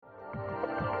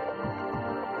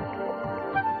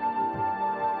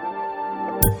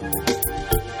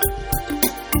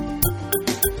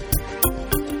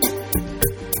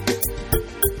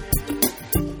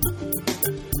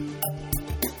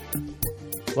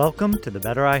Welcome to the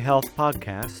Better Eye Health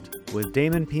Podcast with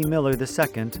Damon P. Miller II,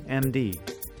 MD.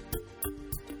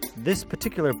 This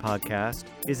particular podcast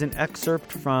is an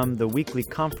excerpt from the weekly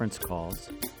conference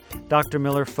calls. Dr.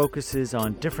 Miller focuses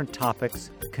on different topics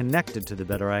connected to the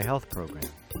Better Eye Health program.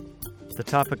 The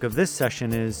topic of this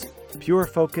session is Pure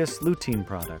Focus lutein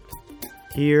product.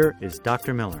 Here is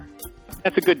Dr. Miller.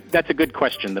 That's a good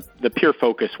question, the Pure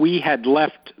Focus. We had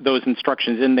left those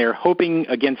instructions in there hoping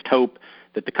against hope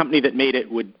that the company that made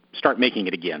it would start making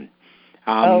it again.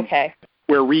 Okay.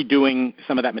 We're redoing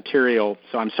some of that material,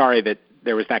 so I'm sorry that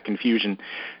there was that confusion.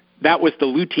 That was the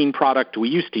lutein product we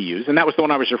used to use, and that was the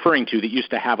one I was referring to that used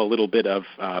to have a little bit of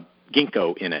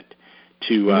ginkgo in it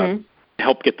to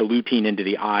help get the lutein into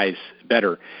the eyes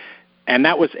better. And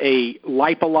that was a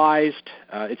lipolyzed,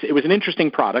 it was an interesting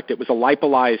product. It was a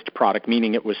lipolyzed product,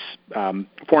 meaning it was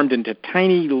formed into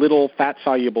tiny little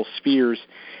fat-soluble spheres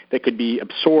that could be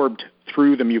absorbed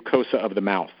through the mucosa of the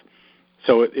mouth.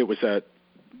 So it was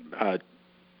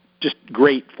just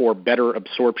great for better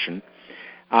absorption.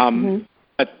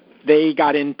 But they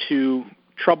got into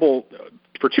trouble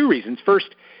for two reasons.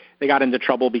 First, they got into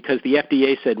trouble because the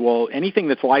FDA said, well, anything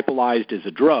that's lipolyzed is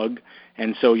a drug,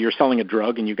 and so you're selling a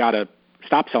drug, and you got to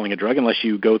stop selling a drug unless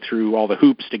you go through all the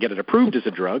hoops to get it approved as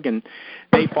a drug. And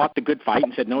they fought the good fight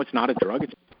and said, no, it's not a drug,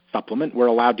 it's a supplement. We're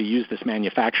allowed to use this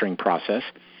manufacturing process.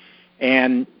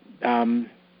 And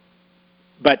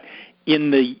but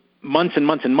in the months and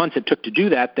months and months it took to do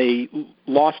that, they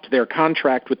lost their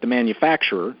contract with the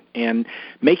manufacturer, and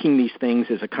making these things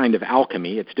is a kind of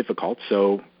alchemy. It's difficult,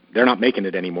 so they're not making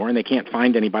it anymore, and they can't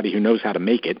find anybody who knows how to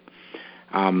make it.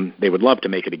 They would love to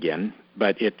make it again,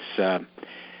 but it's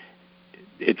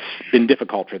been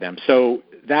difficult for them. So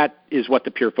that is what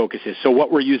the Pure Focus is. So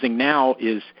what we're using now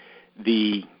is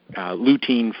the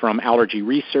lutein from Allergy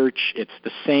Research. It's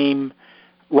the same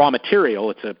raw material.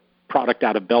 It's a product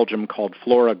out of Belgium called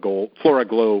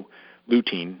FloraGlow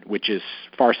lutein, which is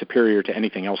far superior to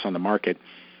anything else on the market.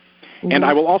 Mm-hmm. And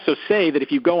I will also say that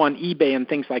if you go on eBay and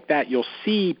things like that, you'll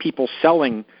see people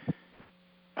selling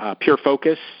Pure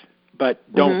Focus, but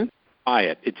don't buy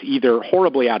it. It's either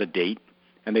horribly out of date,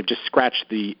 and they've just scratched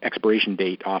the expiration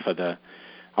date off the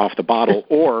bottle,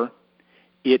 or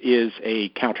it is a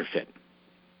counterfeit.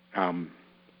 And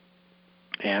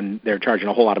they're charging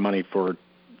a whole lot of money for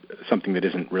something that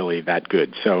isn't really that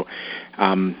good. So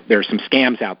there are some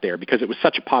scams out there because it was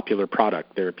such a popular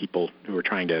product. There are people who are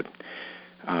trying to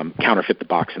counterfeit the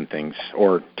box and things,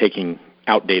 or taking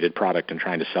outdated product and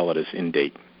trying to sell it as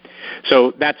in-date.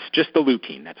 So that's just the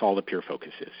lutein. That's all the Pure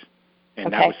Focus is.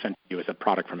 And that was sent to you as a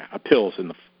product from pills in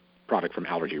the product from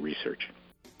Allergy Research.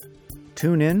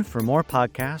 Tune in for more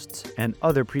podcasts and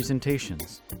other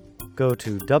presentations. Go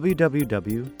to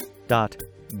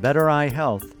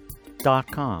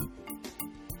www.bettereyehealth.com.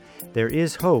 There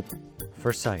is hope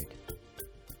for sight.